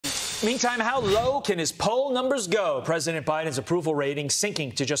Meantime, how low can his poll numbers go? President Biden's approval rating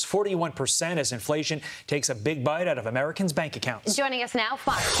sinking to just 41% as inflation takes a big bite out of Americans' bank accounts. Joining us now,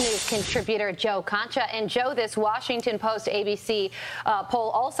 Fox News contributor Joe Concha. And Joe, this Washington Post ABC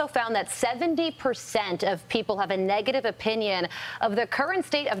poll also found that 70% of people have a negative opinion of the current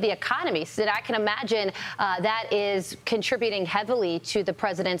state of the economy. So I can imagine that is contributing heavily to the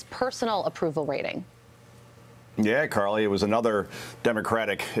president's personal approval rating. Yeah, Carly, it was another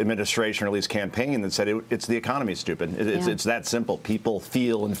Democratic administration, or at least campaign, that said it's the economy, stupid. It's that simple. People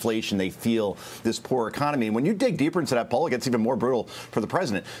feel inflation. They feel this poor economy. And when you dig deeper into that poll, it gets even more brutal for the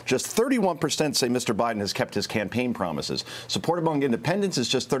president. Just 31% say Mr. Biden has kept his campaign promises. Support among independents is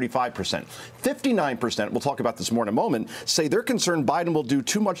just 35%. 59%, we'll talk about this more in a moment, say they're concerned Biden will do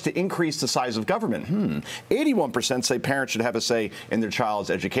too much to increase the size of government. 81% say parents should have a say in their child's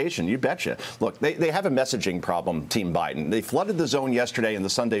education. You betcha. Look, they have a messaging problem. Team Biden. They flooded the zone yesterday in the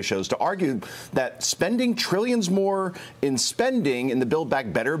Sunday shows to argue that spending trillions more in spending in the Build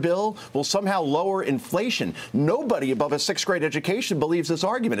Back Better bill will somehow lower inflation. Nobody above a sixth grade education believes this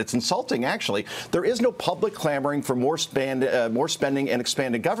argument. It's insulting, actually. There is no public clamoring for more spending and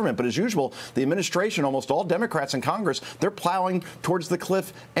expanded government. But as usual, the administration, almost all Democrats in Congress, they're plowing towards the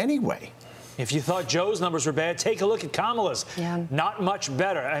cliff anyway. If you thought Joe's numbers were bad, take a look at Kamala's. Yeah. Not much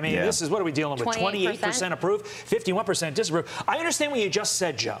better. I mean, this is, what are we dealing with? 28% approve, 51% disapprove. I understand what you just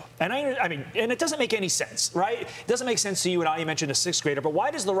said, Joe. And I mean, and it doesn't make any sense, right? It doesn't make sense to you and I. You mentioned a sixth grader. But why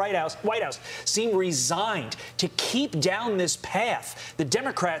does the White House seem resigned to keep down this path? The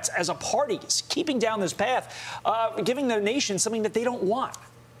Democrats, as a party, is keeping down this path, giving the nation something that they don't want.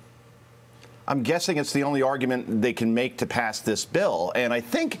 I'm guessing it's the only argument they can make to pass this bill. And I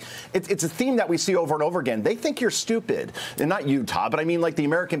think it's a theme that we see over and over again. They think you're stupid. And not you, Todd, but I mean like the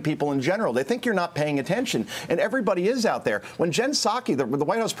American people in general. They think you're not paying attention. And everybody is out there. When Jen Psaki, the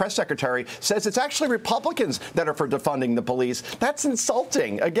White House press secretary, says it's actually Republicans that are for defunding the police, that's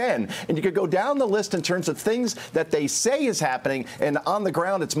insulting, again. And you could go down the list in terms of things that they say is happening. And on the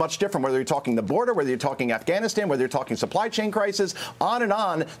ground, it's much different, whether you're talking the border, whether you're talking Afghanistan, whether you're talking supply chain crisis, on and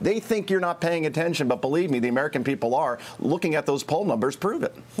on. They think you're not paying attention, but believe me, the American people are. Looking at those poll numbers prove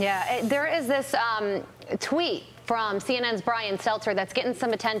it. Yeah, there is this tweet from CNN's Brian Seltzer that's getting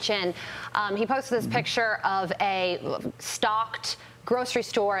some attention. He posted this picture of a stocked grocery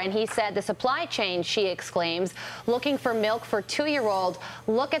store, and he said, "The supply chain," she exclaims, "looking for milk for 2-year-old.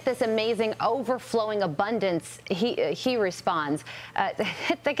 Look at this amazing overflowing abundance." He responds.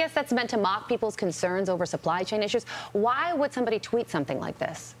 I guess that's meant to mock people's concerns over supply chain issues. Why would somebody tweet something like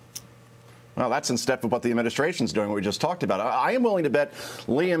this? Well, that's in step with what the administration's doing, what we just talked about. I am willing to bet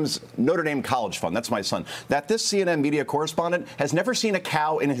Liam's Notre Dame College Fund, that's my son, that this CNN media correspondent has never seen a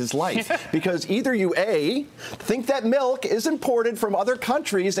cow in his life. Because either you, A, think that milk is imported from other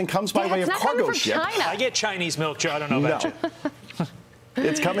countries and comes by way of cargo ship. China. I get Chinese milk, Joe. I don't know about you.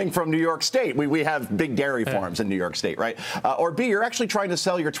 It's coming from New York State. We have big dairy farms in New York State, right? Or B, you're actually trying to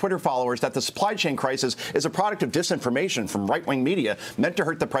sell your Twitter followers that the supply chain crisis is a product of disinformation from right-wing media meant to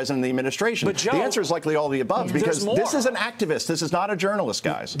hurt the president and the administration. But Joe, the answer is likely all of the above, because this is an activist. This is not a journalist,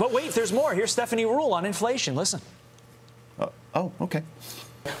 guys. But wait, there's more. Here's Stephanie Ruhle on inflation. Listen. Oh, okay.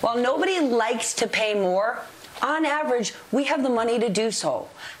 While nobody likes to pay more, on average, we have the money to do so.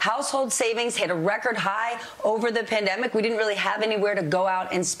 Household savings hit a record high over the pandemic. We didn't really have anywhere to go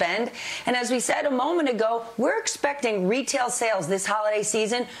out and spend. And as we said a moment ago, we're expecting retail sales this holiday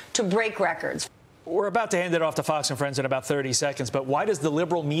season to break records. We're about to hand it off to Fox and Friends in about 30 seconds. But why does the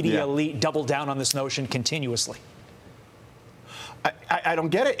liberal media elite double down on this notion continuously? I don't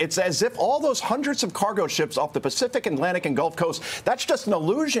get it. It's as if all those hundreds of cargo ships off the Pacific, Atlantic, and Gulf Coast, that's just an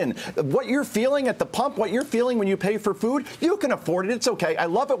illusion. What you're feeling at the pump, what you're feeling when you pay for food, you can afford it. It's okay. I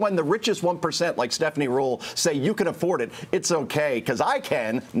love it when the richest 1%, like Stephanie Ruhle, say you can afford it. It's okay, because I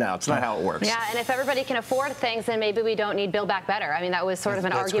can. No, it's not how it works. Yeah, and if everybody can afford things, then maybe we don't need Build Back Better. I mean, that was sort of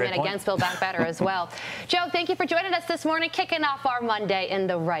an argument against Build Back Better as well. Joe, thank you for joining us this morning, kicking off our Monday in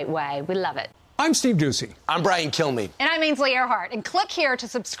the right way. We love it. I'm Steve Ducey. I'm Brian Kilmeade. And I'm Ainsley Earhart. And click here to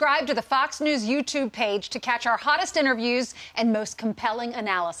subscribe to the Fox News YouTube page to catch our hottest interviews and most compelling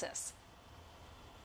analysis.